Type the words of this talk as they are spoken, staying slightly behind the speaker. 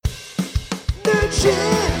So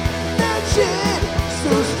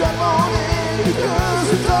strap on in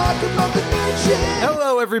because we're talking about the nerd shit.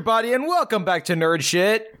 Hello, everybody, and welcome back to Nerd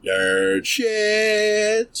Shit. Nerd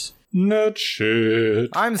shit. Nerd shit.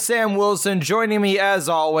 I'm Sam Wilson. Joining me, as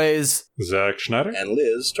always, Zack Schneider. And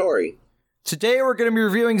Liz Torrey. Today we're going to be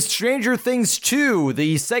reviewing Stranger Things 2,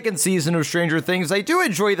 the second season of Stranger Things. I do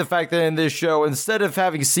enjoy the fact that in this show, instead of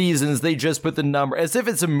having seasons, they just put the number, as if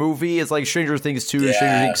it's a movie. It's like Stranger Things 2 and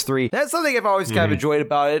Stranger Things 3. That's something I've always kind of enjoyed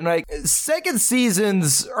about it. And like, second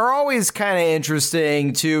seasons are always kind of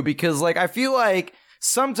interesting too, because like, I feel like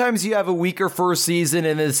sometimes you have a weaker first season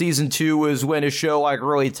and then season 2 is when a show like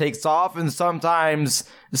really takes off. And sometimes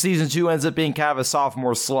season 2 ends up being kind of a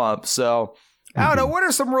sophomore slump. So I don't know, what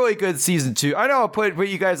are some really good season 2? I know I'll put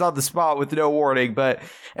you guys on the spot with no warning, but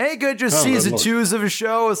any good season 2s of a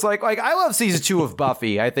show? It's like I love season 2 of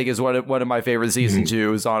Buffy, I think is one of my favorite season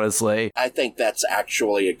 2s, honestly. I think that's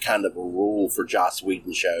actually a kind of a rule for Joss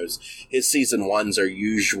Whedon shows. His season 1s are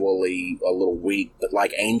usually a little weak, but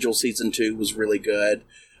like Angel season 2 was really good.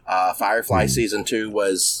 Firefly season 2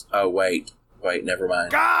 was, wait, never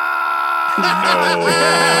mind. No.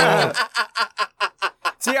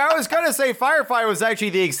 See, I was going to say Firefly was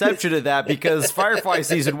actually the exception to that because Firefly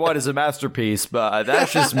Season 1 is a masterpiece, but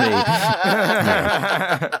that's just me.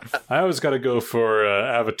 I always got to go for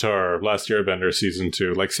Avatar Last Airbender Season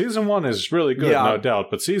 2. Like, Season 1 is really good, no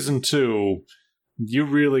doubt, but Season 2, you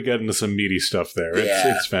really get into some meaty stuff there.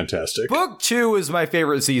 It's fantastic. Book 2 is my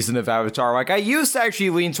favorite season of Avatar. Like, I used to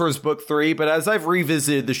actually lean towards Book 3, but as I've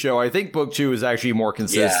revisited the show, I think Book 2 is actually more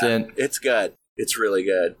consistent. Yeah, it's good. It's really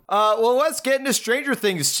good. Well, let's get into Stranger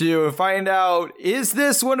Things 2 and find out, is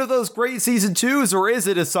this one of those great season 2s or is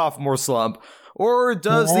it a sophomore slump? Or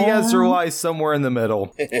does the answer lie somewhere in the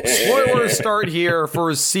middle? Spoiler start here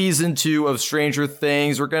for season 2 of Stranger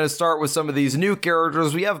Things. We're going to start with some of these new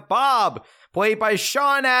characters. We have Bob, played by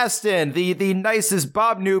Sean Astin, the nicest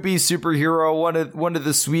Bob Newby superhero, one of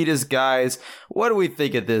the sweetest guys. What do we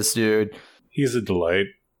think of this dude? He's a delight.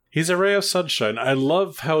 He's a ray of sunshine. I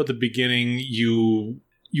love how at the beginning you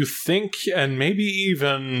think, and maybe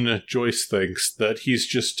even Joyce thinks, that he's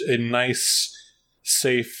just a nice,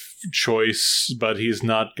 safe choice, but he's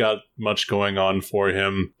not got much going on for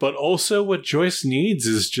him. But also what Joyce needs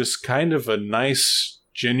is just kind of a nice,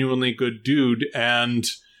 genuinely good dude, and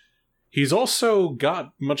he's also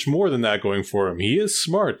got much more than that going for him. He is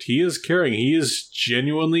smart. He is caring. He is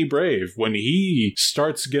genuinely brave. When he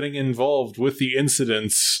starts getting involved with the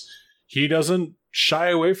incidents, he doesn't shy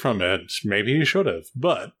away from it. Maybe he should have,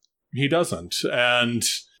 but he doesn't. And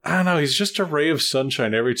I don't know, he's just a ray of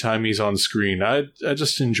sunshine every time he's on screen. I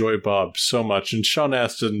just enjoy Bob so much. And Sean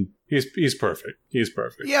Astin, he's perfect. He's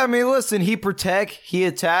perfect. Yeah, I mean, listen, he protect, he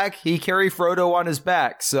attack, he carry Frodo on his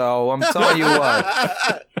back. So I'm telling you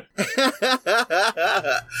what.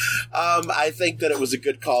 I think that it was a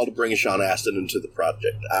good call to bring Sean Astin into the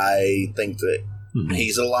project. I think that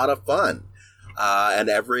he's a lot of fun.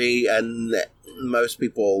 And most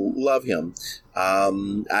people love him.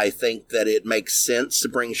 I think that it makes sense to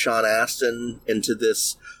bring Sean Astin into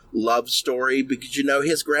this love story because,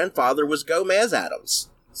 his grandfather was Gomez Addams.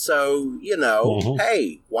 So,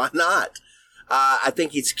 hey, why not? I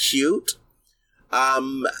think he's cute.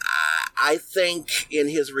 I think in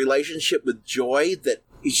his relationship with Joy that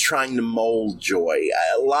he's trying to mold Joy.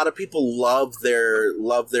 A lot of people love their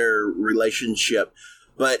relationship,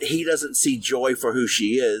 but he doesn't see Joy for who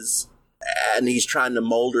she is, and he's trying to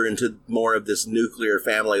mold her into more of this nuclear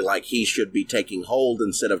family like he should be taking hold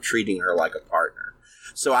instead of treating her like a partner.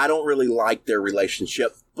 So I don't really like their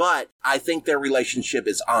relationship, but I think their relationship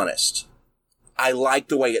is honest. I like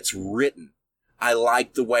the way it's written. I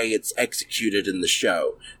like the way it's executed in the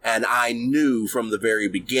show. And I knew from the very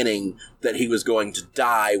beginning that he was going to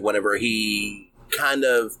die whenever he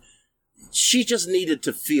she just needed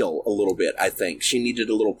to feel a little bit, I think. She needed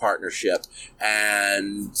a little partnership.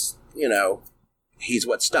 And, he's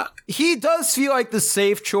what stuck. He does feel like the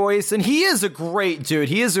safe choice, and he is a great dude.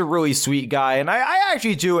 He is a really sweet guy, and I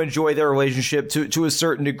actually do enjoy their relationship to a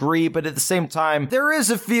certain degree, but at the same time, there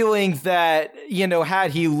is a feeling that,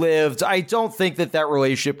 had he lived, I don't think that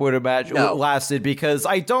relationship would have lasted, because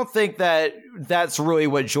I don't think that that's really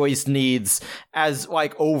what Joyce needs as,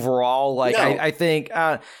 like, overall. Like, no. I think...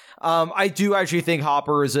 I do actually think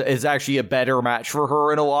Hopper is actually a better match for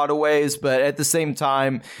her in a lot of ways, but at the same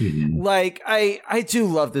time, like I do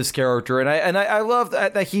love this character, and I love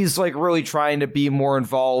that he's like really trying to be more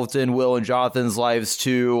involved in Will and Jonathan's lives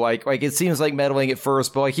too. Like it seems like meddling at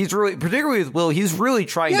first, but like he's really, particularly with Will, he's really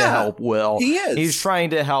trying to help Will. He is. He's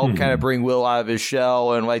trying to help kind of bring Will out of his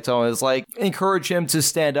shell and like tell him, it's like encourage him to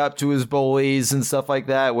stand up to his bullies and stuff like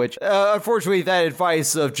that, which unfortunately that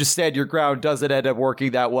advice of just stand your ground doesn't end up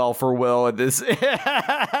working that well for Will in this.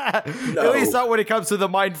 At least not when it comes to the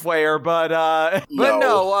Mind Flayer, but I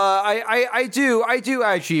do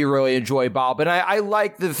actually really enjoy Bob, and I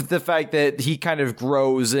like the fact that he kind of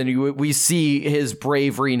grows and we see his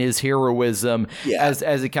bravery and his heroism as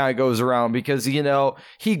it kind of goes around, because you know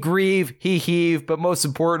he grieve, he heave, but most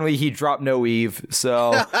importantly he dropped no Eve.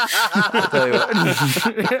 So I'll tell you what.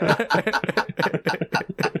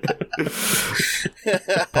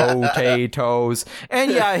 Potatoes.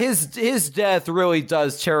 And yeah, his death really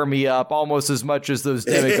does tear me up almost as much as those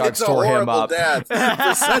demagogues tore him up. Death.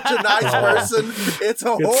 For such a nice person, it's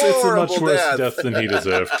a horrible It's a much worse death than he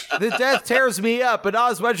deserved. The death tears me up, but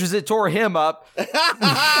not as much as it tore him up. Yeah,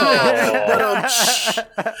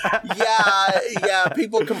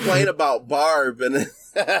 people complain about Barb, and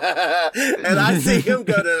and I see him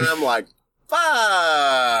go to, and I'm like,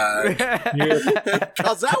 fuck,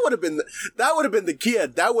 because that would have been the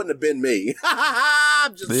kid. That wouldn't have been me.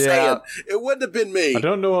 I'm just saying, it wouldn't have been me. I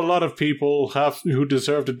don't know a lot of people who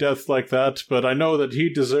deserved a death like that, but I know that he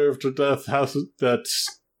deserved a death. That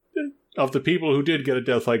of the people who did get a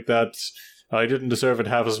death like that, I didn't deserve it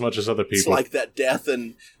half as much as other people. It's like that death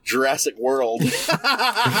in Jurassic World.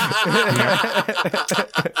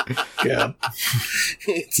 Yeah.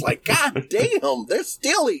 It's like, God damn, they're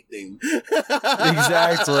still eating.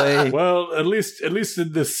 Exactly. Well, at least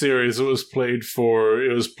in this series, it was played for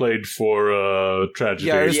tragedy.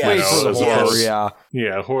 Yeah, it was played for the horror.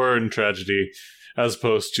 Yeah, horror and tragedy. As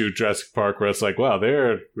opposed to Jurassic Park, where it's like, wow,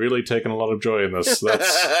 they're really taking a lot of joy in this.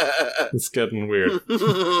 It's getting weird.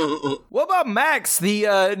 What about Max,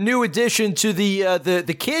 the new addition to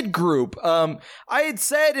the kid group? I had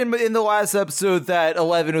said in the last episode that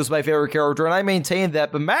 11 was my favorite character, and I maintained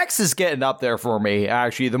that. But Max is getting up there for me.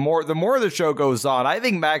 Actually, the more the show goes on, I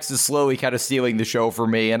think Max is slowly kind of stealing the show for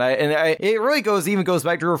me. And it really goes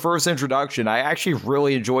back to her first introduction. I actually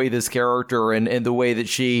really enjoy this character and the way that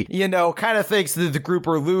she, kind of thinks that the group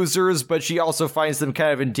are losers, but she also finds them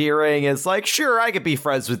kind of endearing. It's like, sure, I could be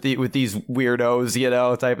friends with these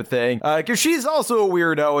weirdos, type of thing. Because she's also a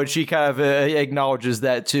weirdo, and she kind of acknowledges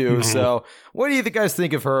that too. Mm-hmm. So, what do you guys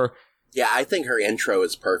think of her? Yeah, I think her intro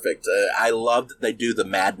is perfect. I love that they do the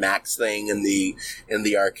Mad Max thing in the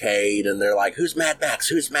arcade, and they're like, "Who's Mad Max?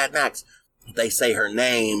 Who's Mad Max?" They say her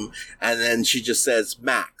name, and then she just says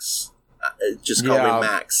Max. Just call me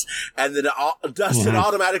Max. And then Dustin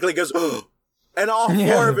automatically goes, "Oh." And all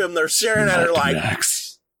four of them, they're staring at her like,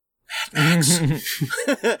 Max. And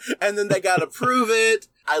then they got to prove it.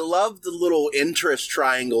 I love the little interest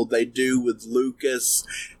triangle they do with Lucas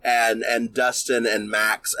and Dustin and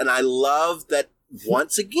Max. And I love that,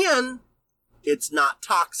 once again, it's not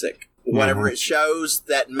toxic. Whenever it shows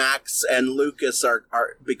that Max and Lucas are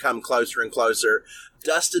become closer and closer,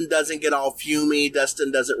 Dustin doesn't get all fumey.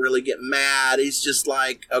 Dustin doesn't really get mad. He's just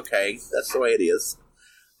like, okay, that's the way it is.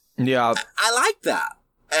 Yeah. I like that.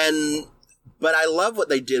 But I love what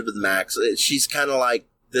they did with Max. She's kind of like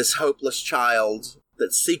this hopeless child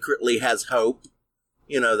that secretly has hope.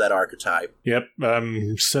 That archetype. Yep.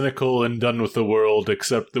 Cynical and done with the world,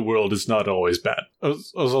 except the world is not always bad. I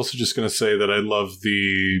was also just going to say that I love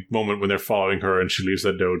the moment when they're following her and she leaves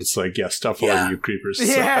that note. It's like, stop following you creepers.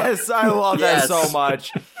 Yes, I love that so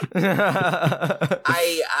much.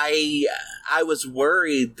 I was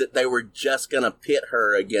worried that they were just going to pit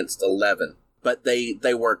her against 11, but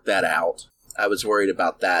they worked that out. I was worried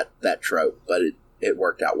about that trope, but it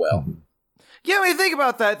worked out well. Yeah, I mean, think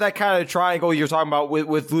about that kind of triangle you're talking about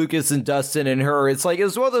with Lucas and Dustin and her. It's like, it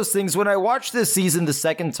was one of those things, when I watched this season the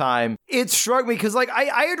second time, it struck me because, like,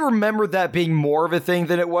 I had remembered that being more of a thing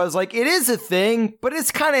than it was. Like, it is a thing, but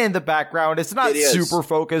it's kind of in the background. It's not super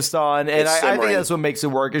focused on, and I think that's what makes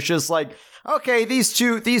it work. It's just like, okay, these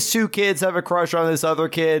two kids have a crush on this other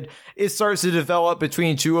kid. It starts to develop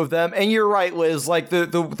between two of them. And you're right, Liz, like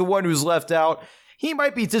the one who's left out, he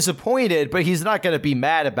might be disappointed, but he's not going to be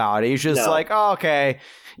mad about it. He's just like, oh, okay,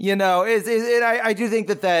 You know, I do think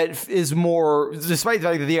that is more, despite the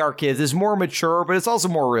fact that they are kids, is more mature, but it's also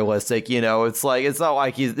more realistic. You know, it's not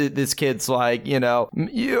like this kid's like, you know,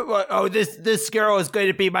 this girl is going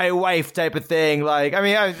to be my wife type of thing. Like, I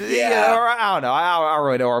mean, I don't know. I don't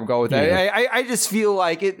really know where I'm going with that. Yeah. I just feel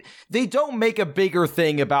like they don't make a bigger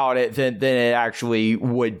thing about it than it actually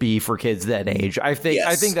would be for kids that age. I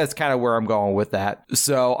think that's kind of where I'm going with that.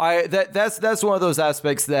 So that's one of those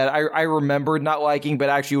aspects that I remembered not liking, but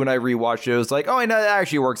actually when I rewatched it, it was like, oh, I know that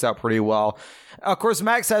actually works out pretty well. Of course,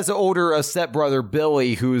 Max has an older stepbrother,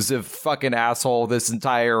 Billy, who's a fucking asshole this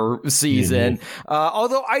entire season.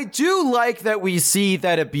 Although I do like that we see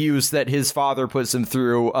that abuse that his father puts him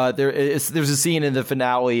through. There's a scene in the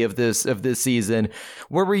finale of this season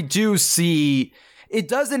where we do see... It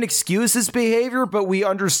doesn't excuse his behavior, but we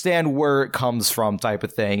understand where it comes from type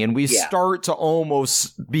of thing. And we start to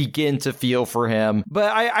almost begin to feel for him. But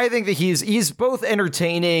I think that he's both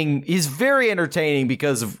entertaining. He's very entertaining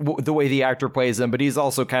because of the way the actor plays him, but he's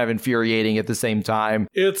also kind of infuriating at the same time.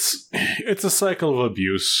 It's a cycle of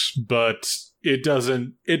abuse, but it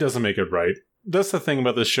doesn't make it right. That's the thing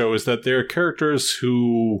about this show, is that there are characters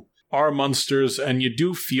who are monsters and you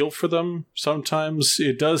do feel for them sometimes.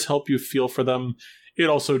 It does help you feel for them. It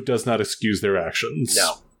also does not excuse their actions.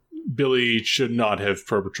 No. Billy should not have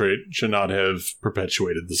perpetuated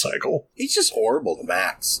the cycle. He's just horrible to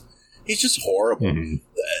Max. He's just horrible. Mm-hmm.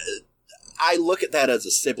 I look at that as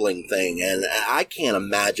a sibling thing, and I can't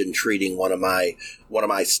imagine treating one of my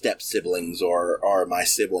step siblings or my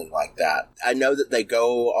sibling like that. I know that they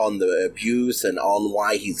go on the abuse and on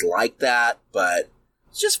why he's like that, but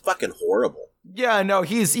it's just fucking horrible. Yeah, no,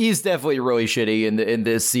 he's definitely really shitty in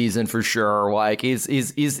this season for sure. Like he's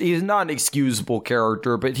not an excusable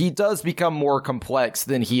character, but he does become more complex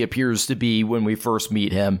than he appears to be when we first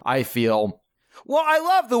meet him, I feel. Well, I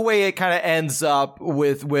love the way it kind of ends up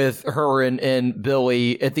with her and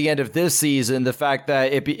Billy at the end of this season. The fact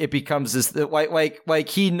that it becomes this like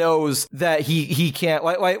he knows that he can't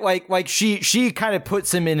like she kind of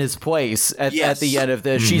puts him in his place at the end of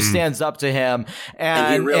this. Mm-hmm. She stands up to him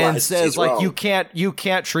and says like you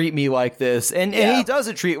can't treat me like this. And he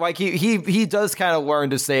doesn't treat like he does kind of learn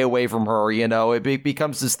to stay away from her. You know, it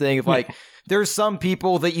becomes this thing of like. There's some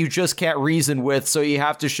people that you just can't reason with, so you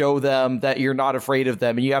have to show them that you're not afraid of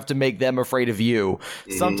them, and you have to make them afraid of you.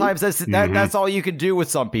 Mm-hmm. Sometimes that's all you can do with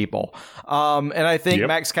some people. And I think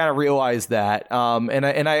Max kind of realized that.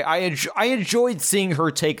 And I enjoyed seeing her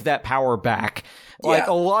take that power back. Like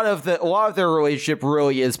a lot of their relationship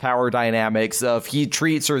really is power dynamics of he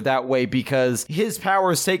treats her that way because his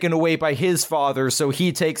power is taken away by his father, so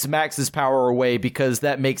he takes Max's power away because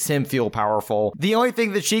that makes him feel powerful. The only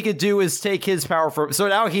thing that she could do is take his power from, so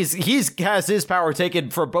now he has his power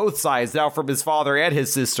taken from both sides now, from his father and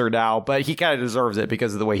his sister now, but he kind of deserves it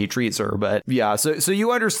because of the way he treats her. But yeah, so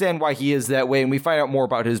you understand why he is that way, and we find out more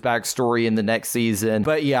about his backstory in the next season.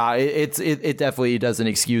 But yeah, it definitely doesn't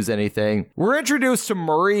excuse anything. We're introduced to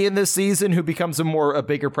Murray in this season, who becomes a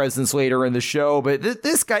bigger presence later in the show. But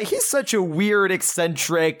this guy, he's such a weird,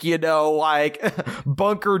 eccentric, you know, like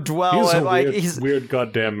bunker dweller. He's a weird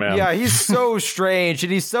goddamn man. Yeah, he's so strange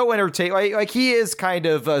and he's so entertaining. Like he is kind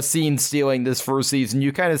of scene stealing this first season.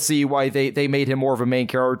 You kind of see why they made him more of a main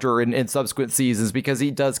character in subsequent seasons, because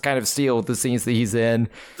he does kind of steal the scenes that he's in.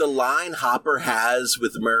 The line Hopper has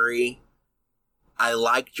with Murray, "I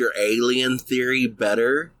liked your alien theory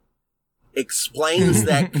better," explains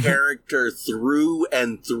that character through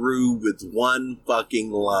and through with one fucking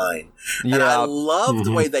line. And I love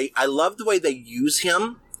the way they use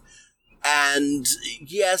him. And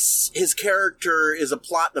yes, his character is a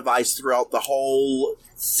plot device throughout the whole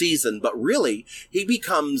season, but really he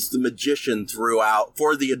becomes the magician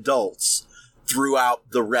for the adults throughout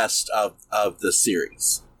the rest of the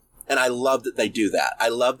series. And I love that they do that. I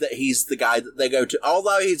love that he's the guy that they go to.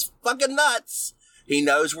 Although he's fucking nuts, he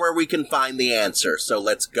knows where we can find the answer, so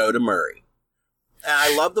let's go to Murray. And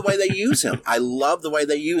I love the way they use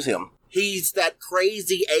him. He's that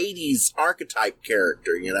crazy 80s archetype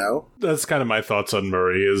character, you know? That's kind of my thoughts on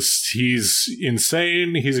Murray, is he's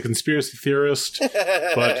insane, he's a conspiracy theorist,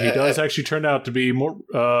 but he does actually turn out to be more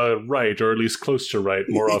right, or at least close to right,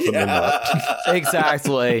 more often than not.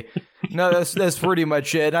 Exactly. No, that's pretty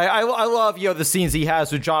much it. I love, the scenes he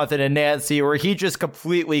has with Jonathan and Nancy, where he just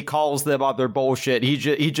completely calls them on their bullshit. He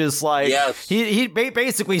just like he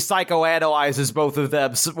basically psychoanalyzes both of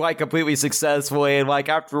them like completely successfully, and like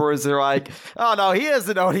afterwards they're like, oh no, he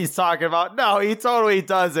doesn't know what he's talking about. No, he totally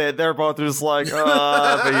does it. They're both just like,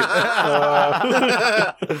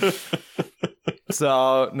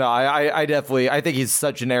 So, no, I definitely, I think he's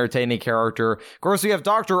such an entertaining character. Of course, we have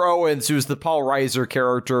Dr. Owens, who's the Paul Reiser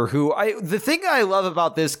character, the thing I love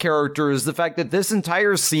about this character is the fact that this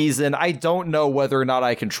entire season, I don't know whether or not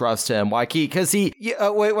I can trust him. Like,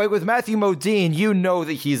 with Matthew Modine, you know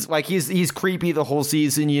that he's creepy the whole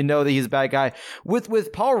season. You know that he's a bad guy.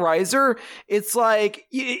 With Paul Reiser, it's like,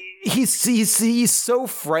 he's so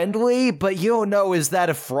friendly, but you don't know, is that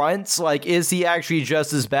a front? Like, is he actually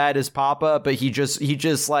just as bad as Papa, but he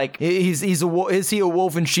just like, is he a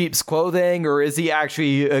wolf in sheep's clothing, or is he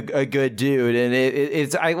actually a good dude? And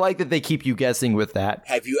it's I like that they keep you guessing with that.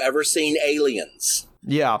 Have you ever seen Aliens?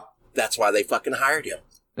 Yeah. That's why they fucking hired him.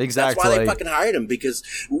 Exactly. That's why they fucking hired him, because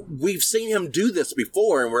we've seen him do this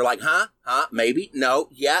before, and we're like, huh, maybe, no,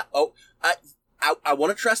 yeah, oh, I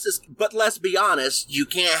want to trust this, but let's be honest, you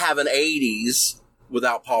can't have an 80s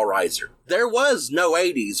without Paul Reiser. There was no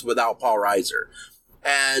 80s without Paul Reiser.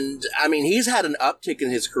 And, I mean, he's had an uptick in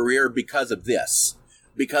his career because of this.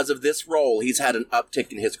 Because of this role, he's had an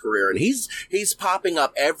uptick in his career, and he's popping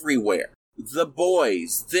up everywhere. The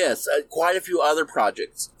Boys, quite a few other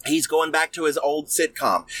projects. He's going back to his old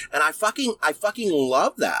sitcom, and I fucking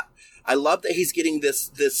love that. I love that he's getting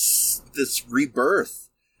this rebirth,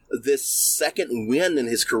 this second win in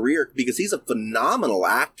his career, because he's a phenomenal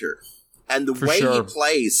actor. And the way he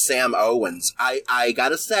plays Sam Owens, I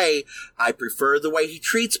gotta say, I prefer the way he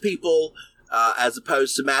treats people as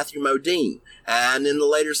opposed to Matthew Modine. And in the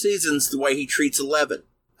later seasons, the way he treats Eleven.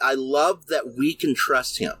 I love that we can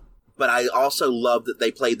trust him. But I also love that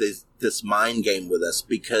they play this mind game with us,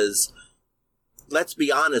 because, let's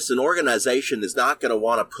be honest, an organization is not going to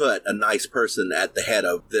want to put a nice person at the head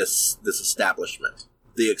of this establishment.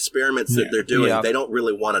 The experiments that they're doing, they don't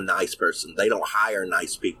really want a nice person. They don't hire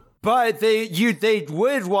nice people. But they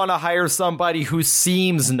would want to hire somebody who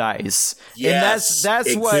seems nice. Yes,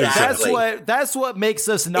 and that's what makes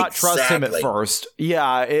us not trust him at first.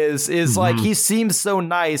 Yeah, is like, he seems so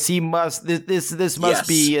nice. He must this must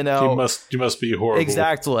be, you know, he must be horrible.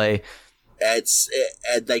 Exactly.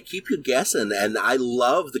 They keep you guessing, and I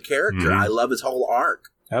love the character. I love his whole arc.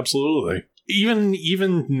 Absolutely.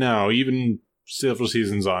 Even now, even several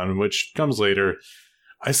seasons on, which comes later,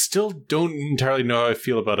 I still don't entirely know how I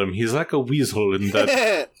feel about him. He's like a weasel in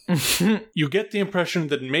that you get the impression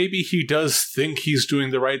that maybe he does think he's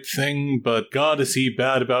doing the right thing, but God, is he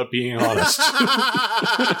bad about being honest.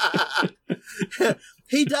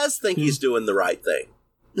 He does think he's doing the right thing.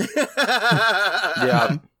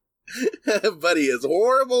 Yeah. But he is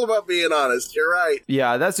horrible about being honest. You're right.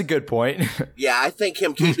 Yeah, that's a good point. Yeah, I think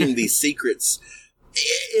him keeping these secrets,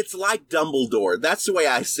 it's like Dumbledore. That's the way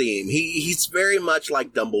I see him. He's very much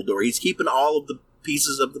like Dumbledore. He's keeping all of the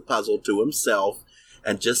pieces of the puzzle to himself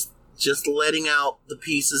and just letting out the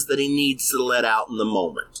pieces that he needs to let out in the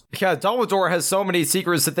moment. Yeah, Dumbledore has so many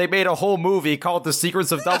secrets that they made a whole movie called The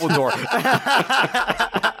Secrets of Dumbledore.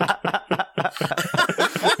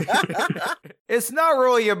 It's not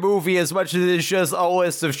really a movie as much as it's just a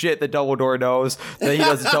list of shit that Dumbledore knows that he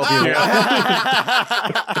doesn't tell people.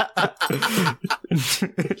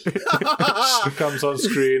 He comes on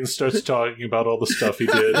screen, starts talking about all the stuff he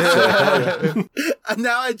did. So,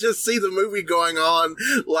 Now I just see the movie going on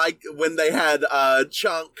like when they had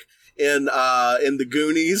Chunk in the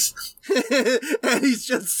Goonies, and he's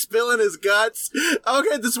just spilling his guts.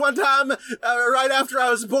 Okay, this one time, right after I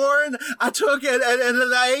was born, I took it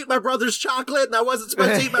and I ate my brother's chocolate, and I wasn't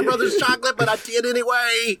supposed to eat my brother's chocolate, but I did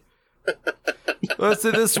anyway.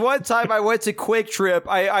 Listen, this one time I went to Quick Trip,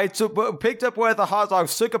 I picked up one of the hot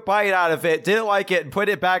dogs, took a bite out of it, didn't like it, and put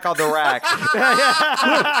it back on the rack.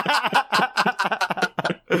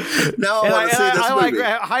 Now I want to see this movie.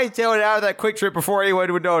 I hightailed it out of that Quick Trip before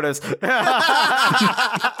anyone would notice.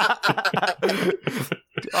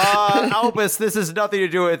 Albus, this has nothing to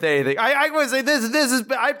do with anything. I would say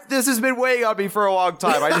this has been weighing on me for a long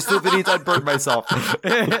time. I just feel the need to unburden myself. Damn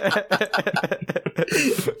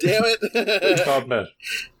it. oh man,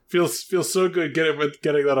 feels so good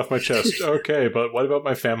getting that off my chest. Okay, but what about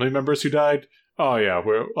my family members who died? Oh yeah,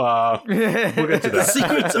 we'll get to that. The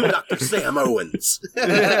Secrets of Dr. Sam Owens.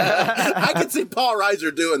 I can see Paul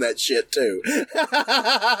Reiser doing that shit too.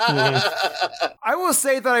 I will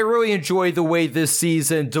say that I really enjoy the way this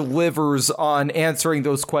season delivers on answering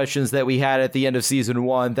those questions that we had at the end of season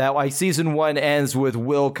 1. That like season 1 ends with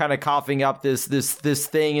Will kind of coughing up this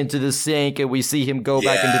thing into the sink, and we see him go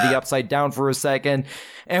back into the Upside Down for a second.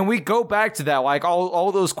 And we go back to that, like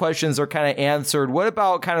all those questions are kind of answered. What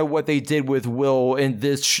about kind of what they did with Will Will in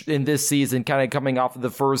this season, kind of coming off of the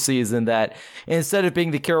first season, that instead of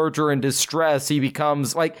being the character in distress, he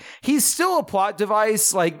becomes like, he's still a plot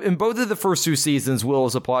device. Like in both of the first two seasons, Will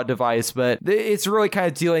is a plot device, but it's really kind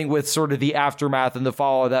of dealing with sort of the aftermath and the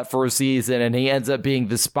fall of that first season, and he ends up being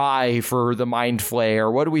the spy for the Mind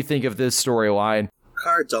Flayer. What do we think of this storyline?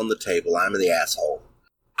 Cards on the table. I'm the asshole.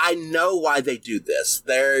 I know why they do this.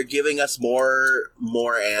 They're giving us more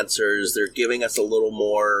answers. They're giving us a little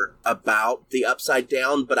more about the Upside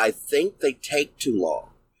Down, but I think they take too long.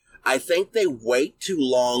 I think they wait too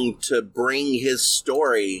long to bring his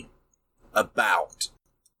story about.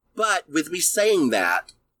 But with me saying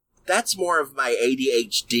that, that's more of my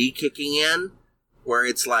ADHD kicking in, where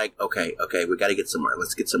it's like, okay, we gotta get somewhere.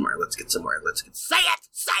 Let's get somewhere. Say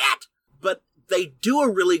it! But they do a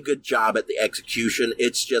really good job at the execution.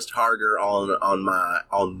 It's just harder on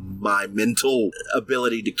my mental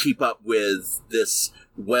ability to keep up with this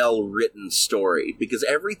well-written story, because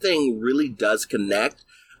everything really does connect,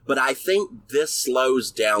 but I think this slows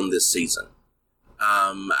down this season.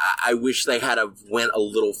 I wish they had went a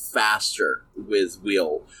little faster with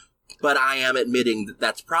Will, but I am admitting that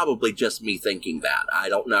that's probably just me thinking that. I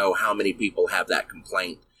don't know how many people have that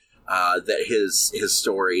complaint. That his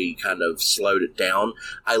story kind of slowed it down.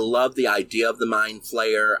 I love the idea of the Mind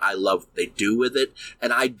Flayer. I love what they do with it.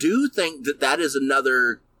 And I do think that is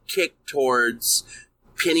another kick towards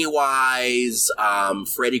Pennywise,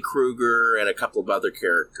 Freddy Krueger, and a couple of other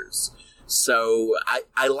characters. So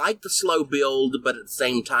I like the slow build, but at the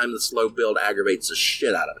same time, the slow build aggravates the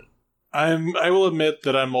shit out of me. I will admit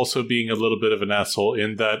that I'm also being a little bit of an asshole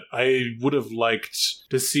in that I would have liked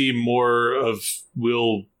to see more of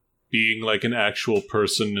Will being like an actual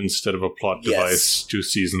person instead of a plot device 2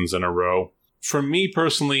 seasons in a row. For me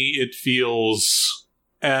personally, it feels,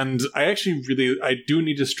 and I do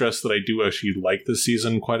need to stress that I do actually like this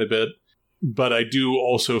season quite a bit, but I do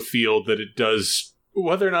also feel that it does,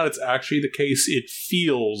 whether or not it's actually the case, it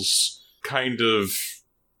feels kind of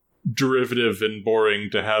derivative and boring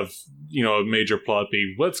to have, a major plot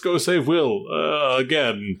be, let's go save Will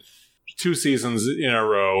again. 2 seasons in a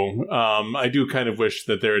row. I do kind of wish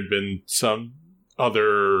that there had been some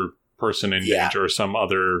other person in danger, some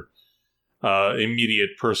other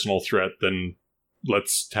immediate personal threat than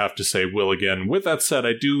let's have to say Will again. With that said,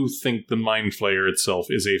 I do think the Mind Flayer itself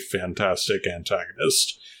is a fantastic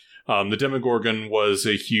antagonist. The Demogorgon was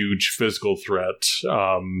a huge physical threat,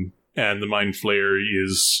 and the Mind Flayer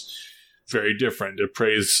is very different. It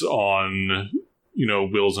preys on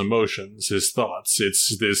Will's emotions, his thoughts.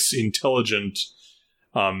 It's this intelligent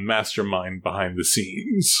mastermind behind the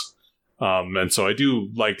scenes. And so I do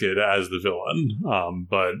like it as the villain,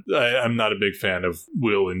 but I'm not a big fan of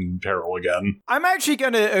Will in peril again. I'm actually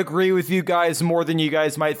going to agree with you guys more than you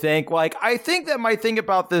guys might think. Like, I think that my thing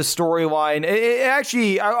about this storyline,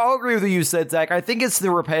 I'll agree with what you said, Zach. I think it's the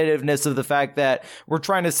repetitiveness of the fact that we're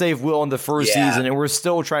trying to save Will in the first season, and we're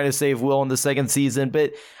still trying to save Will in the second season,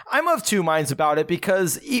 but I'm of two minds about it,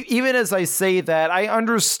 because even as I say that, I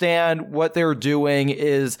understand what they're doing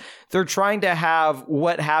is they're trying to have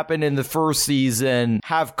what happened in the first season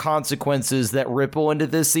have consequences that ripple into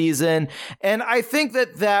this season. And I think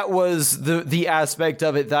that was the aspect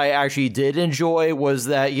of it that I actually did enjoy, was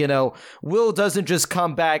that, Will doesn't just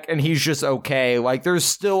come back and he's just okay. Like, there's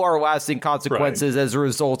still are lasting consequences as a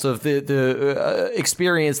result of the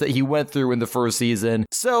experience that he went through in the first season.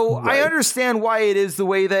 So I understand why it is the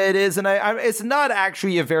way that it is. And it's not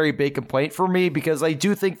actually a very big complaint for me, because I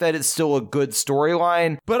do think that it's still a good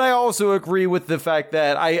storyline. But I also agree with the fact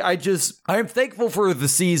that I'm thankful for the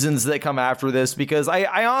seasons that come after this, because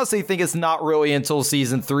I honestly think it's not really until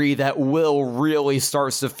season 3 that Will really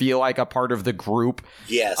starts to feel like a part of the group.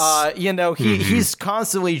 Yes. He's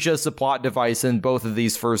constantly just a plot device in both of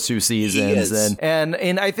these first 2 seasons.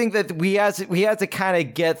 And I think that we had to kind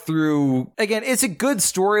of get through, again, it's a good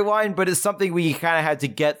storyline, but it's something we kind of had to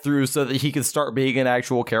get through so that he could start being an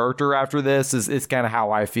actual character after this is kind of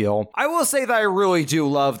how I feel. I will say that I really do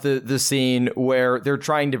love the scene where they're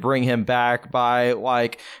trying to bring him back by,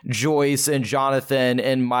 like, Joyce and Jonathan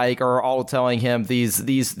and Mike are all telling him these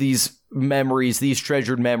memories, these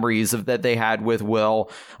treasured memories of that they had with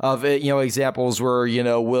Will, of examples where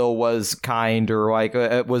Will was kind, or like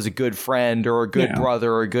was a good friend, or a good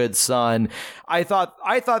brother, or a good son. I thought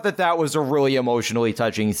that was a really emotionally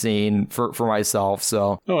touching scene for myself.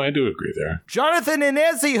 So I do agree there. Jonathan and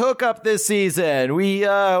Nancy hook up this season. We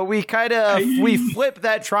flip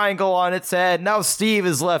that triangle on its head. Now Steve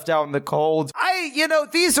is left out in the cold.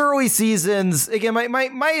 These early seasons, again,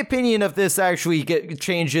 my opinion of this actually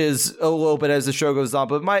changes a little bit as the show goes on,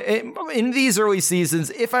 but in these early seasons,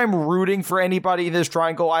 if I'm rooting for anybody in this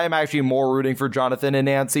triangle, I am actually more rooting for Jonathan and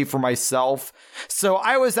Nancy for myself. So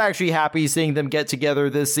I was actually happy seeing them get together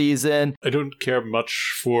this season. I don't care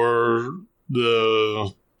much for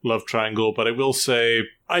the love triangle, but I will say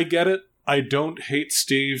I get it. I don't hate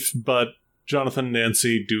Steve, but Jonathan and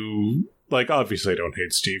Nancy do, like, obviously I don't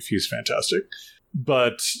hate Steve. He's fantastic.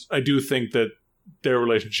 But I do think that their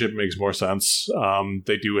relationship makes more sense.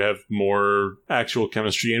 They do have more actual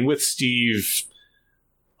chemistry. And with Steve,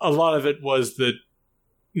 a lot of it was that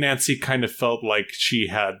Nancy kind of felt like she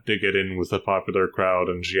had to get in with the popular crowd,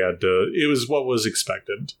 and she had to, it was what was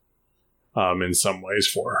expected in some ways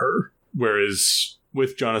for her. Whereas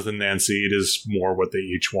with Jonathan and Nancy, it is more what they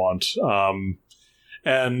each want.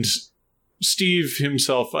 And Steve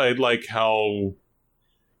himself, I like how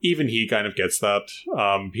even he kind of gets that.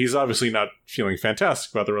 He's obviously not feeling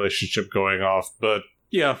fantastic about the relationship going off, but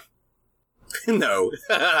yeah. No,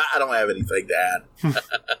 I don't have anything to add.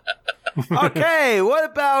 Okay, what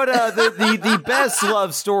about the best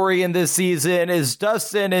love story in this season is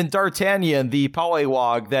Dustin and D'Artagnan, the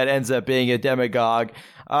polywog that ends up being a demagogue.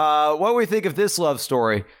 What do we think of this love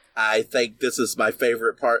story? I think this is my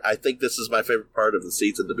favorite part. I think this is my favorite part of the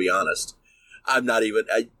season, to be honest. I'm not even...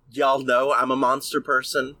 y'all know I'm a monster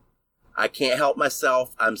person. I can't help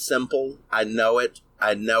myself. I'm simple. I know it.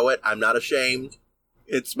 I'm not ashamed.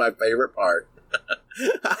 It's my favorite part.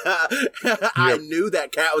 I knew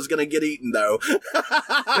that cat was going to get eaten, though.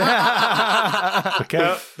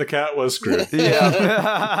 The cat was screwed. Yeah.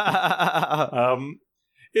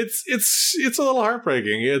 It's a little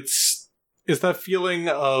heartbreaking. It's that feeling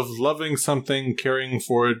of loving something, caring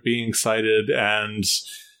for it, being excited, and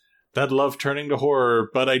that love turning to horror.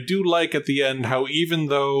 But I do like at the end how even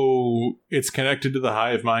though it's connected to the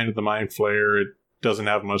hive mind of the Mind Flayer, it doesn't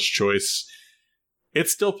have much choice. It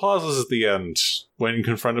still pauses at the end when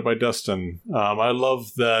confronted by Dustin. I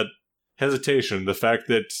love that hesitation, the fact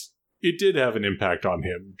that it did have an impact on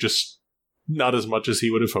him, just not as much as he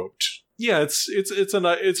would have hoped. Yeah, it's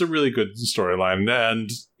a really good storyline, and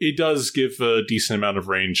it does give a decent amount of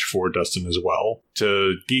range for Dustin as well,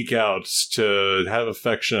 to geek out, to have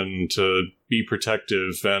affection, to be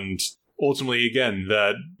protective, and ultimately, again,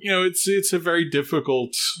 that, you know, it's a very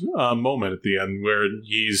difficult moment at the end where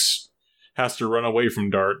he's has to run away from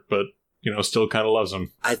Dart, but, you know, still kind of loves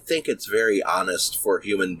him. I think it's very honest for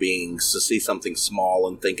human beings to see something small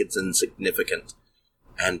and think it's insignificant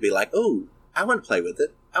and be like, oh, I want to play with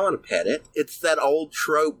it. I want to pet it. It's that old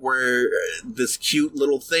trope where this cute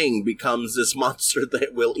little thing becomes this monster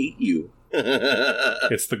that will eat you.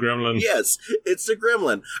 It's the gremlin. Yes, it's the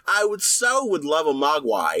gremlin. I would love a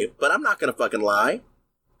Mogwai, but I'm not going to fucking lie.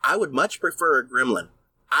 I would much prefer a gremlin.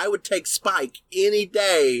 I would take Spike any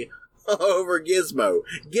day over Gizmo.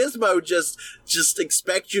 Gizmo just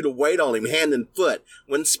expects you to wait on him hand and foot.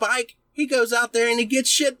 When Spike, he goes out there and he gets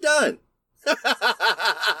shit done.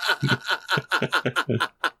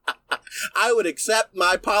 I would accept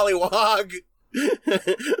my polywog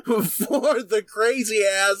for the crazy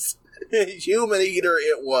ass human eater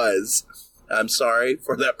it was. I'm sorry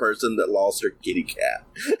for that person that lost their kitty cat.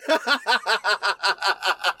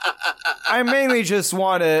 I mainly just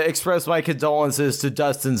want to express my condolences to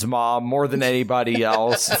Dustin's mom more than anybody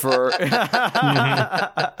else for...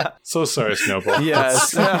 So sorry, Snowball.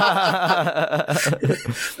 Yes.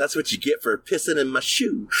 That's what you get for pissing in my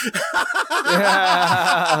shoe.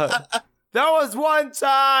 That was one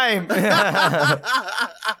time.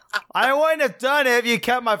 I wouldn't have done it if you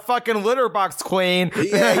kept my fucking litter box clean.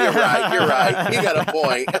 Yeah, you're right. You got a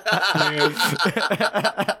point.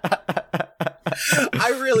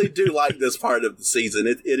 I really do like this part of the season.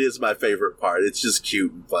 It is my favorite part. It's just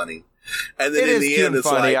cute and funny. And then in the end, it's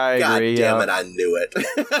funny, like, God agree, damn it, I knew it.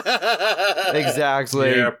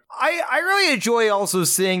 Exactly. Yeah. I really enjoy also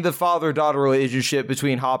seeing the father-daughter relationship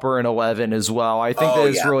between Hopper and Eleven as well. I think that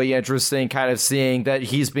it's really interesting kind of seeing that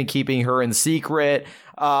he's been keeping her in secret.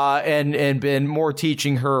 And been more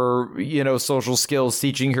teaching her, you know, social skills,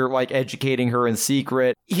 teaching her, like, educating her in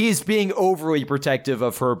secret. He's being overly protective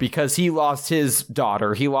of her because he lost his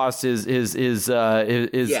daughter. He lost his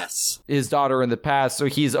daughter in the past, so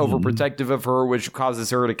he's overprotective of her, which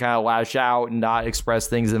causes her to kind of lash out and not express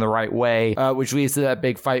things in the right way, which leads to that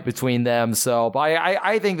big fight between them. So, but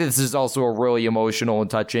I think this is also a really emotional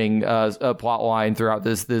and touching plot line throughout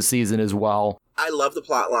this season as well. I love the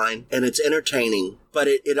plot line, and it's entertaining, but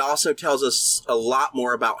it also tells us a lot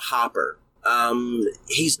more about Hopper.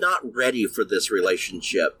 He's not ready for this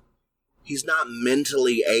relationship. He's not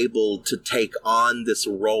mentally able to take on this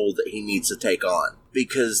role that he needs to take on,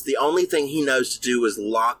 because the only thing he knows to do is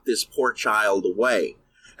lock this poor child away.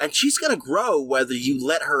 And she's going to grow whether you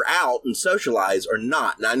let her out and socialize or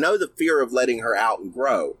not. And I know the fear of letting her out and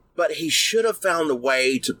grow, but he should have found a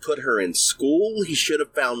way to put her in school. He should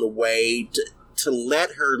have found a way to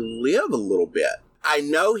let her live a little bit. I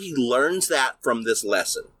know he learns that from this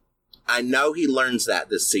lesson. I know he learns that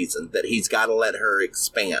this season, that he's got to let her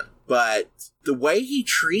expand. But the way he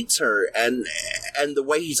treats her and the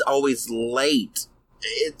way he's always late,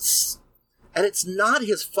 it's not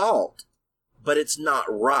his fault. But it's not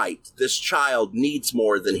right. This child needs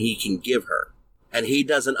more than he can give her. And he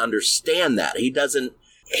doesn't understand that.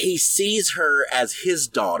 He sees her as his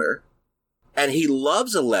daughter. And he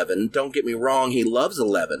loves Eleven. Don't get me wrong, he loves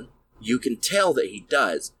Eleven. You can tell that he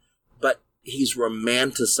does. But he's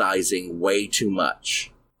romanticizing way too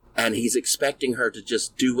much. And he's expecting her to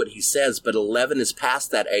just do what he says. But Eleven is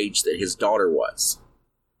past that age that his daughter was.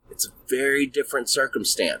 It's a very different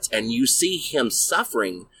circumstance. And you see him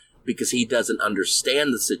suffering because he doesn't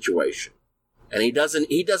understand the situation. And he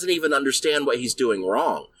doesn't even understand what he's doing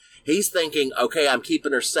wrong. He's thinking, okay, I'm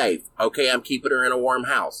keeping her safe. Okay, I'm keeping her in a warm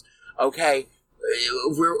house. Okay,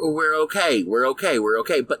 we're okay.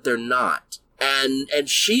 But they're not. And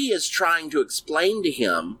she is trying to explain to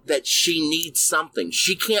him that she needs something.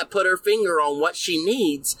 She can't put her finger on what she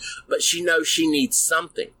needs, but she knows she needs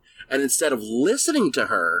something. And instead of listening to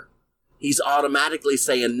her, he's automatically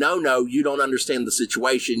saying, no, you don't understand the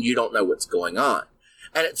situation. You don't know what's going on.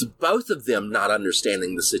 And it's both of them not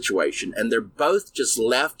understanding the situation. And they're both just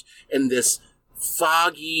left in this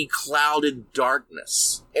foggy, clouded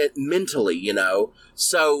darkness mentally, you know.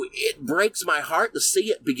 So it breaks my heart to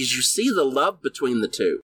see it because you see the love between the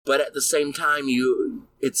two. But at the same time,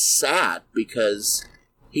 it's sad because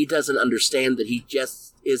he doesn't understand that he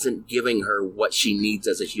just isn't giving her what she needs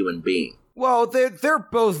as a human being. Well, they're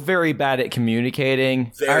both very bad at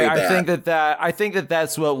communicating. Very bad. I think that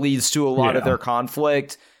that's what leads to a lot of their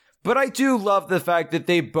conflict. But I do love the fact that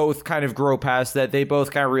they both kind of grow past that. They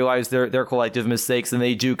both kind of realize their collective mistakes, and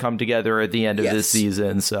they do come together at the end of this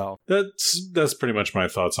season. So that's pretty much my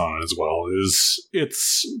thoughts on it as well.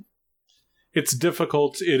 It's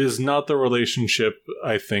difficult. It is not the relationship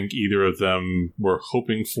I think either of them were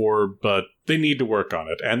hoping for, but they need to work on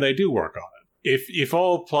it, and they do work on it.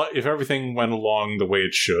 If everything went along the way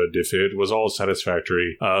it should, if it was all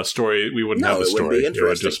satisfactory story, we wouldn't have a story. It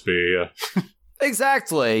would just be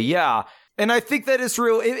Exactly, yeah. And I think that it's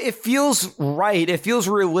real. It feels right. It feels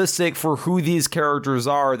realistic for who these characters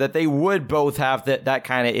are, that they would both have that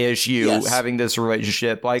kind of issue, having this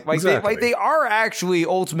relationship. Exactly. They are actually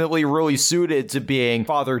ultimately really suited to being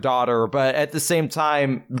father-daughter, but at the same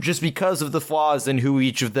time, just because of the flaws in who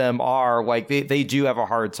each of them are, they do have a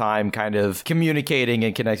hard time kind of communicating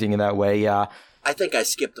and connecting in that way, yeah. I think I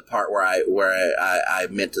skipped the part where I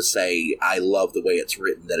meant to say I love the way it's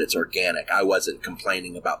written, that it's organic. I wasn't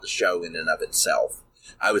complaining about the show in and of itself.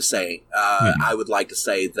 I was saying I would like to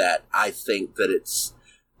say that I think that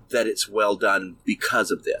it's well done because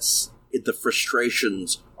of this. The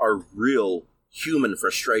frustrations are real human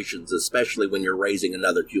frustrations, especially when you're raising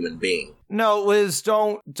another human being. No, Liz,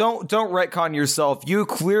 don't retcon yourself. You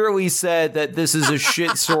clearly said that this is a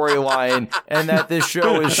shit storyline and that this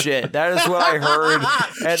show is shit. That is what I heard,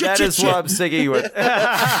 and that is what I'm sticking with.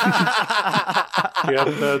 Yeah,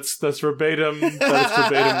 that's verbatim. That is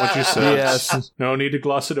verbatim what you said. Yes. No need to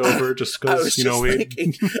gloss it over, just because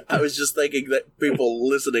I was just thinking that people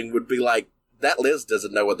listening would be like, that Liz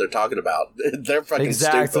doesn't know what they're talking about. They're fucking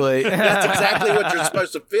stupid. That's exactly what you're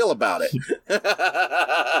supposed to feel about it.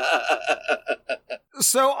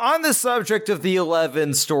 So on the subject of the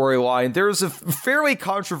 11 storyline, there's a fairly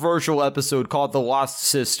controversial episode called The Lost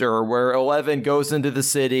Sister, where 11 goes into the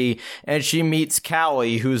city and she meets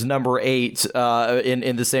Callie, who's number 8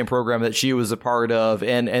 in the same program that she was a part of,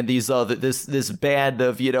 and these this band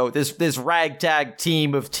of, this ragtag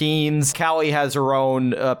team of teens. Callie has her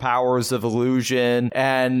own powers of illusion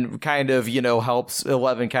and kind of, helps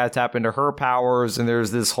 11 kind of tap into her powers, and there's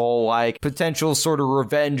this whole potential sort of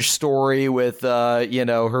revenge story with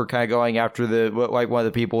her kind of going after one of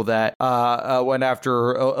the people that went after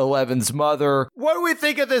 11's mother. What do we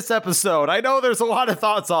think of this episode? I know there's a lot of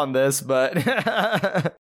thoughts on this, but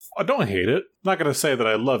I don't hate it. I'm not going to say that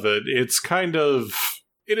I love it. It's kind of...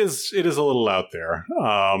 It is a little out there.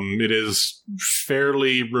 It is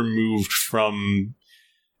fairly removed from...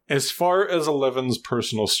 As far as 11's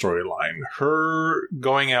personal storyline, her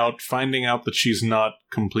going out, finding out that she's not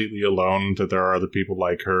completely alone, that there are other people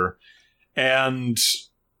like her, and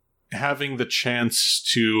having the chance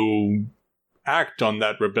to act on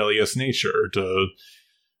that rebellious nature, to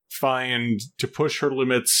push her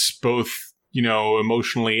limits both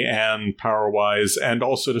emotionally and power-wise, and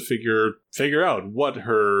also to figure out what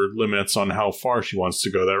her limits on how far she wants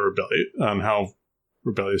to go, that rebellion, on how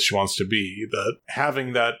rebellious she wants to be. That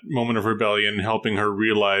having that moment of rebellion helping her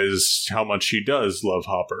realize how much she does love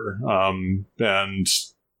Hopper, and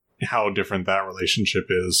how different that relationship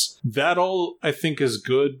is. That all, I think, is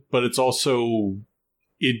good, but it's also...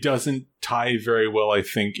 it doesn't tie very well, I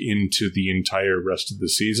think, into the entire rest of the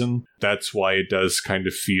season. That's why it does kind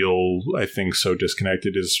of feel, I think, so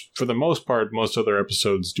disconnected. Is for the most part, most other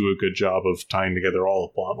episodes do a good job of tying together all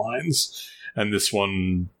the plot lines. And this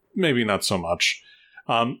one, maybe not so much.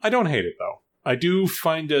 I don't hate it, though. I do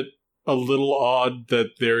find it a little odd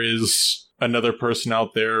that there is another person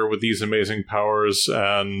out there with these amazing powers,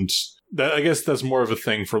 and that, I guess that's more of a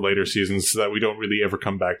thing for later seasons, that we don't really ever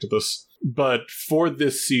come back to this. But for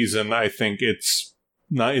this season, I think it's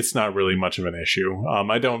not really much of an issue.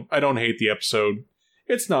 I don't hate the episode.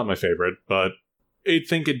 It's not my favorite, but I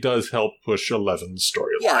think it does help push 11's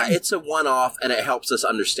storyline. Yeah, it's a one-off, and it helps us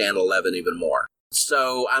understand 11 even more.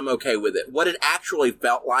 So I'm okay with it. What it actually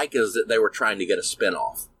felt like is that they were trying to get a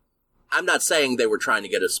spinoff. I'm not saying they were trying to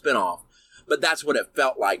get a spinoff, but that's what it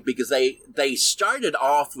felt like, because they started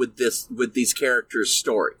off with these characters'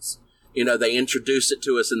 stories. They introduced it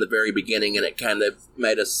to us in the very beginning, and it kind of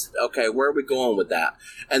made us, okay, where are we going with that?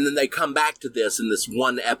 And then they come back to this in this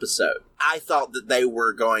one episode. I thought that they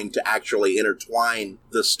were going to actually intertwine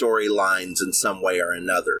the storylines in some way or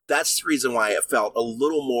another. That's the reason why it felt a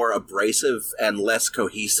little more abrasive and less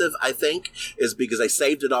cohesive, I think, is because they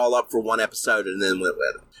saved it all up for one episode and then went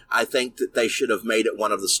with it. I think that they should have made it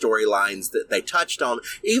one of the storylines that they touched on,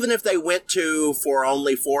 even if they went to for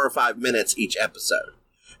only 4 or 5 minutes each episode.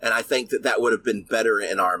 And I think that would have been better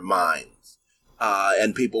in our minds,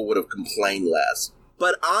 and people would have complained less.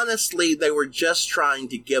 But honestly, they were just trying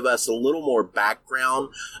to give us a little more background,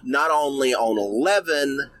 not only on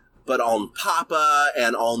 11, but on Papa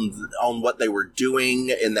and on what they were doing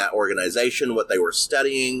in that organization, what they were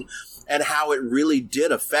studying, and how it really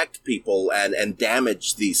did affect people and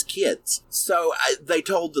damage these kids. So they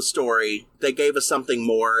told the story. They gave us something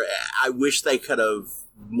more. I wish they could have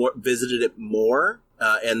visited it more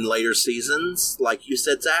in later seasons, like you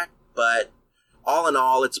said, Zach. But all in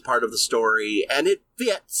all, it's part of the story, and it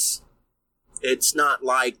fits. It's not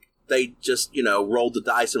like they just, rolled the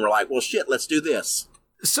dice and were like, well, shit, let's do this.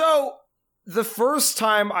 So, the first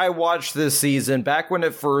time I watched this season, back when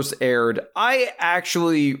it first aired, I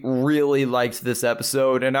actually really liked this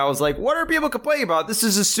episode, and I was like, what are people complaining about? This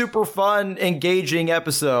is a super fun, engaging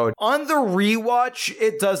episode. On the rewatch,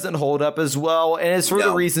 it doesn't hold up as well, and it's for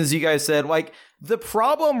the reasons you guys said. Like, the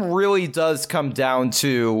problem really does come down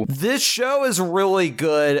to this show is really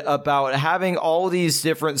good about having all these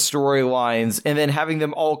different storylines and then having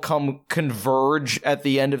them all converge at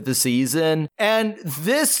the end of the season. And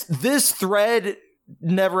this thread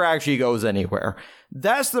never actually goes anywhere.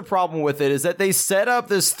 That's the problem with it, is that they set up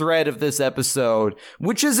this thread of this episode,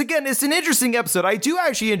 which is, again, it's an interesting episode. I do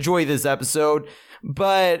actually enjoy this episode,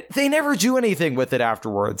 but they never do anything with it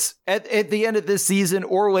afterwards at the end of this season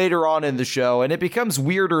or later on in the show. And it becomes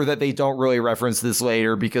weirder that they don't really reference this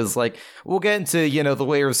later, because we'll get into, the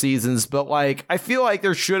later seasons, but I feel like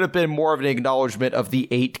there should have been more of an acknowledgement of the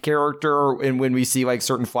 8 character. And when we see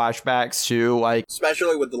certain flashbacks too,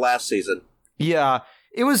 especially with the last season. Yeah.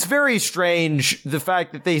 It was very strange, the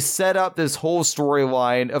fact that they set up this whole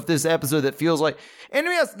storyline of this episode that feels like... And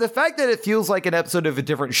yes, the fact that it feels like an episode of a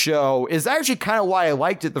different show is actually kind of why I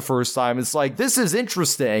liked it the first time. It's like, this is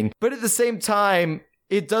interesting, but at the same time,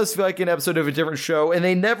 it does feel like an episode of a different show, and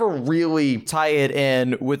they never really tie it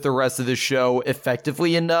in with the rest of the show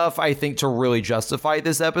effectively enough, I think, to really justify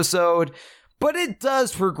this episode. But it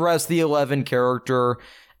does progress the 11 character,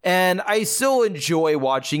 and I still enjoy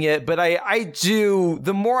watching it, but I do,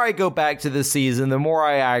 the more I go back to the season, the more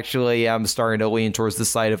I actually am starting to lean towards the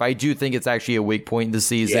side of, I do think it's actually a weak point in the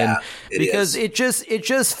season, because it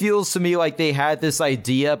just feels to me like they had this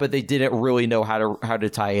idea, but they didn't really know how to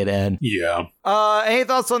tie it in. Yeah. Any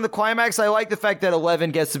thoughts on the climax? I like the fact that 11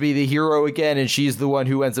 gets to be the hero again, and she's the one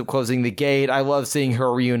who ends up closing the gate. I love seeing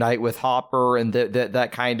her reunite with Hopper, and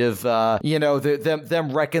that kind of,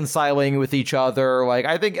 them reconciling with each other.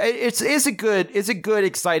 I think it's a good,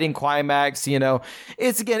 exciting climax.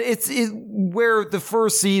 It's where the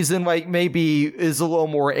first season maybe is a little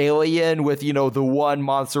more alien with the one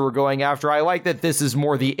monster we're going after. I like that this is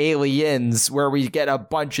more the aliens, where we get a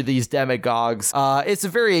bunch of these demagogues. It's a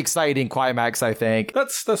very exciting climax, I think.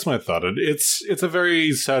 That's my thought. It's a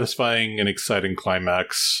very satisfying and exciting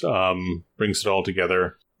climax. Brings it all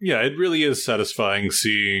together. Yeah, it really is satisfying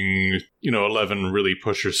seeing, 11 really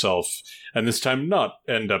push herself, and this time not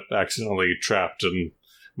end up accidentally trapped and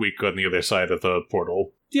weak on the other side of the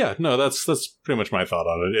portal. Yeah, no, that's pretty much my thought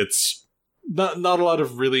on it. It's not a lot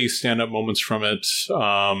of really stand-up moments from it,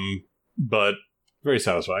 but very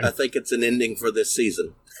satisfying. I think it's an ending for this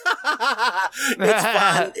season. It's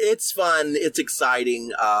fun. It's fun. It's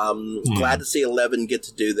exciting. Glad to see 11 get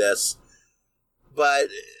to do this, but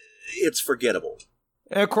it's forgettable.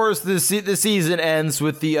 And of course, the season ends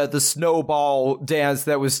with the snowball dance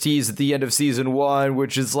that was teased at the end of season 1,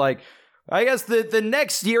 which is like, I guess the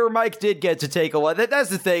next year Mike did get to take a lot. That's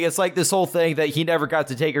the thing. It's like this whole thing that he never got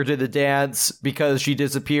to take her to the dance because she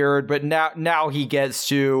disappeared, but now he gets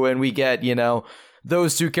to, and we get,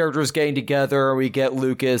 those two characters getting together. We get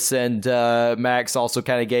Lucas and Max also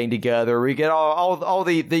kind of getting together. We get all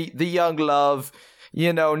the young love.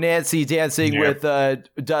 Nancy dancing with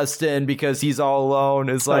Dustin because he's all alone.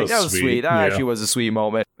 It's like, that was sweet. That actually was a sweet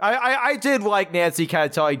moment. I did like Nancy kind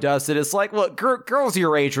of telling Dustin, it's like, look, girls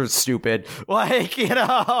your age are stupid. Like,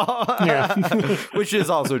 which is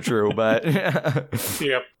also true, but.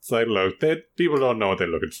 Yep. It's like, look, people don't know what they're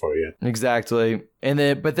looking for yet. Exactly.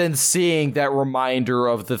 But then seeing that reminder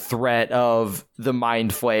of the threat of the Mind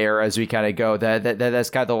Flayer as we kind of go, that's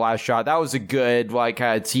kind of the last shot. That was a good, like,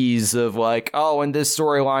 kind of tease of like, oh, and this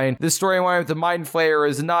storyline with the Mind Flayer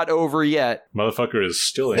is not over yet. Motherfucker is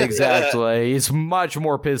still in. Exactly. He's much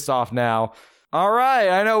more pissed off now. All right.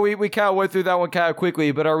 I know we kind of went through that one kind of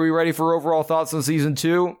quickly, but are we ready for overall thoughts on season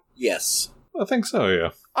 2? Yes. I think so, yeah.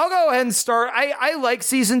 I'll go ahead and start. I like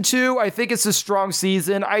season 2. I think it's a strong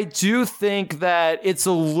season. I do think that it's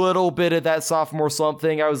a little bit of that sophomore slump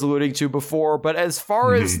thing I was alluding to before. But as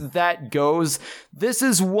far as that goes, this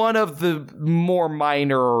is one of the more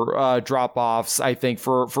minor drop-offs, I think,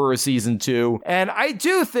 for a season 2. And I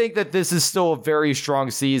do think that this is still a very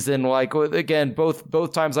strong season. Like, again,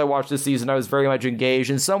 both times I watched this season, I was very much engaged.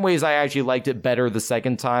 In some ways, I actually liked it better the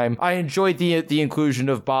second time. I enjoyed the inclusion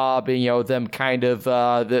of Bob and, them kind of...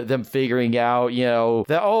 them figuring out,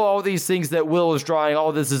 that all these things that Will is drawing,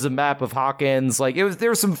 all this is a map of Hawkins. Like,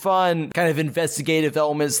 there's some fun kind of investigative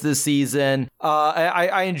elements this season.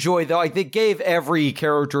 I enjoyed that. Like, they gave every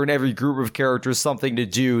character and every group of characters something to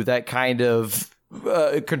do that kind of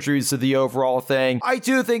contributes to the overall thing. I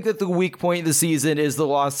do think that the weak point of the season is the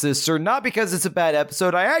Lost Sister, not because it's a bad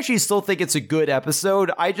episode. I actually still think it's a good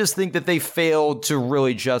episode. I just think that they failed to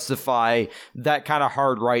really justify that kind of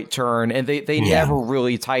hard right turn, and they never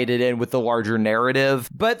really tied it in with the larger narrative.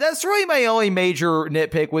 But that's really my only major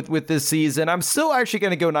nitpick with this season. I'm still actually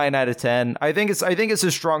going to go 9 out of 10. I think it's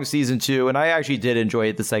a strong season 2, and I actually did enjoy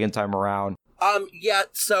it the second time around.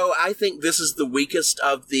 So I think this is the weakest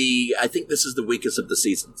of the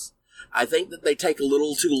seasons. I think that they take a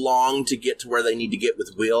little too long to get to where they need to get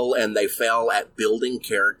with Will, and they fail at building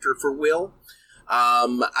character for Will.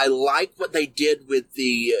 I like what they did with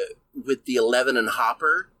the 11 and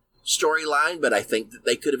Hopper storyline, but I think that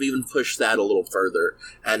they could have even pushed that a little further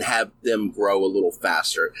and have them grow a little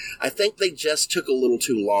faster. I think they just took a little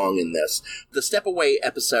too long in this. The Step Away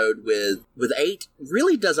episode with 8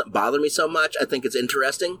 really doesn't bother me so much. I think it's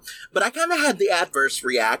interesting, but I kind of had the adverse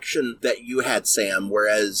reaction that you had, Sam,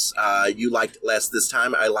 whereas you liked it less this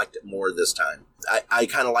time. I liked it more this time. I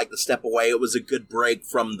kind of like the Step Away. It was a good break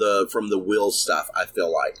from the Will stuff, I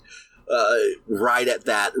feel like. Right at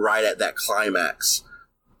that climax.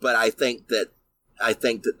 But I think that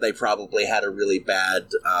they probably had a really bad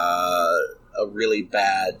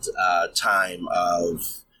time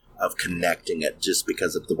of connecting it just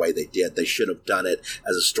because of the way they did. They should have done it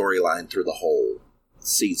as a storyline through the whole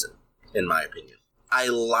season, in my opinion. I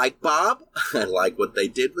like Bob. I like what they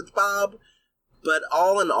did with Bob. But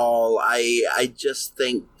all in all, I just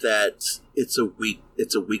think that it's a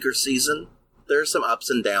weaker season. There's some ups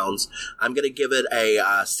and downs. I'm going to give it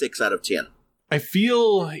a 6 out of 10. I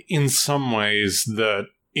feel in some ways that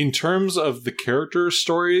in terms of the character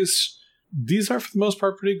stories, these are for the most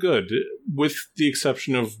part pretty good, with the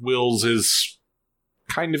exception of Will's is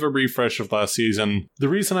kind of a refresh of last season. The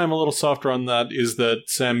reason I'm a little softer on that is that,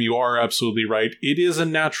 Sam, you are absolutely right. It is a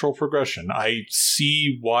natural progression. I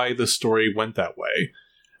see why the story went that way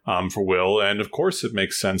for Will, and of course it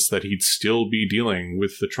makes sense that he'd still be dealing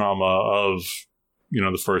with the trauma of,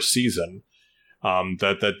 the first season.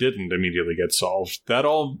 That didn't immediately get solved.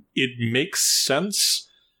 It makes sense,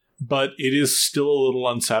 but it is still a little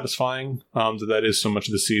unsatisfying. That is so much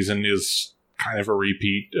of the season is kind of a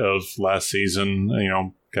repeat of last season,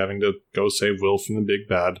 having to go save Will from the big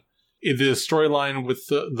bad. The storyline with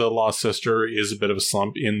the Lost Sister is a bit of a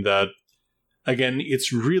slump in that, again,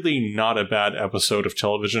 it's really not a bad episode of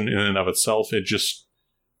television in and of itself. It just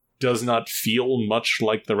does not feel much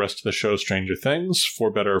like the rest of the show Stranger Things, for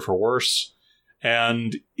better or for worse.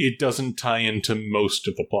 And it doesn't tie into most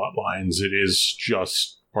of the plot lines. It is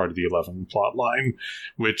just part of the 11 plot line,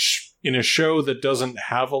 which in a show that doesn't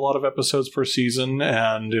have a lot of episodes per season,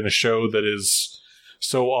 and in a show that is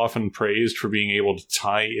so often praised for being able to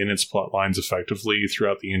tie in its plot lines effectively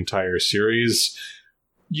throughout the entire series,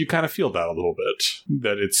 you kind of feel that a little bit,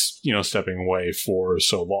 that it's, stepping away for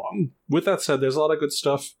so long. With that said, there's a lot of good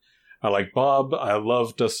stuff. I like Bob. I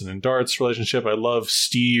love Dustin and Dart's relationship. I love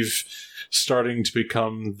Steve starting to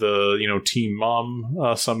become the, team mom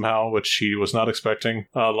somehow, which he was not expecting,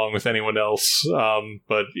 along with anyone else.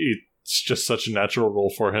 But it's just such a natural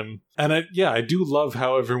role for him. And I do love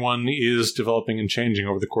how everyone is developing and changing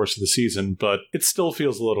over the course of the season, but it still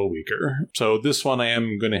feels a little weaker. So this one I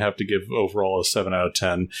am going to have to give overall a 7 out of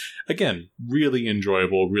 10. Again, really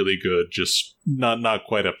enjoyable, really good, just not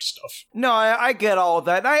quite up to stuff. No, I get all of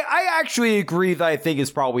that. I actually agree that I think it's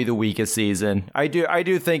probably the weakest season. I do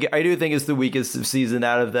think it's the weakest season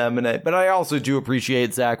out of them, but I also do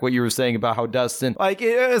appreciate, Zach, what you were saying about how Dustin,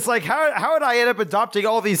 it's like how did I end up adopting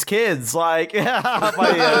all these kids? Like, by the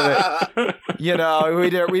end of it. We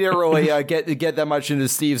didn't really get that much into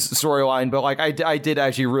Steve's storyline, but I did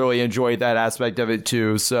actually really enjoy that aspect of it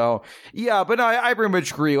too. So yeah, but no, I pretty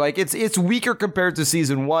much agree. Like it's weaker compared to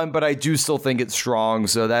season 1, but I do still think it's strong.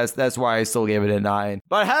 So that's why I still gave it a 9.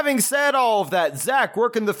 But having said all of that, Zach, where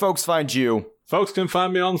can the folks find you? Folks can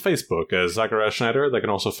find me on Facebook as Zachariah Schneider. They can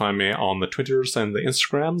also find me on the Twitters and the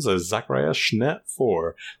Instagrams as Zachariah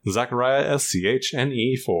Schnet4. Zachariah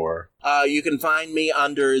SCHNE4. You can find me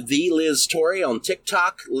under The Liz Torrey on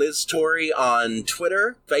TikTok, Liz Torrey on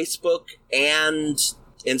Twitter, Facebook, and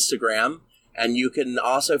Instagram. And you can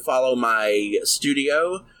also follow my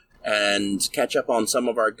studio and catch up on some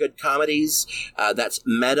of our good comedies. That's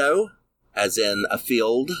Meadow, as in a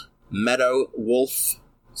field, Meadow Wolf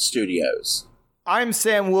Studios. I'm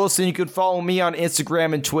Sam Wilson. You can follow me on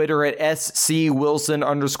Instagram and Twitter at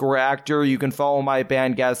SCWilson_actor. You can follow my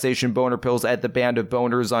band Gas Station Boner Pills at the Band of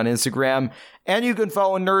Boners on Instagram. And you can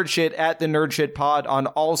follow Nerdshit at the Nerdshit Pod on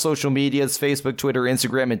all social medias, Facebook, Twitter,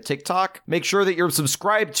 Instagram, and TikTok. Make sure that you're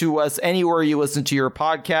subscribed to us anywhere you listen to your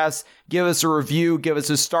podcasts. Give us a review, give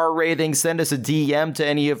us a star rating, send us a DM to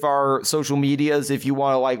any of our social medias if you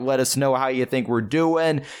want to let us know how you think we're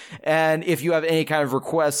doing. And if you have any kind of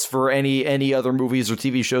requests for any other movies or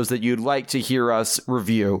TV shows that you'd like to hear us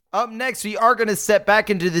review. Up next, we are going to step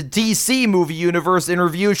back into the DC movie universe and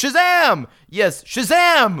review Shazam! Yes,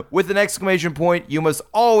 Shazam! With an exclamation point. You must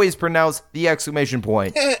always pronounce the exclamation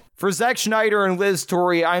point. For Zach Schneider and Liz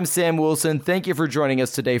Torrey, I'm Sam Wilson. Thank you for joining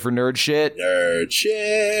us today for Nerd Shit. Nerd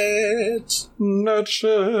Shit. Nerd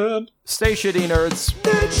Shit. Stay shitty, nerds.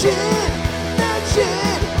 Nerd shit, nerd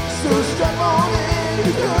shit. So strap on in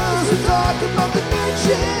because we're talking about the nerd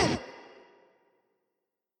shit.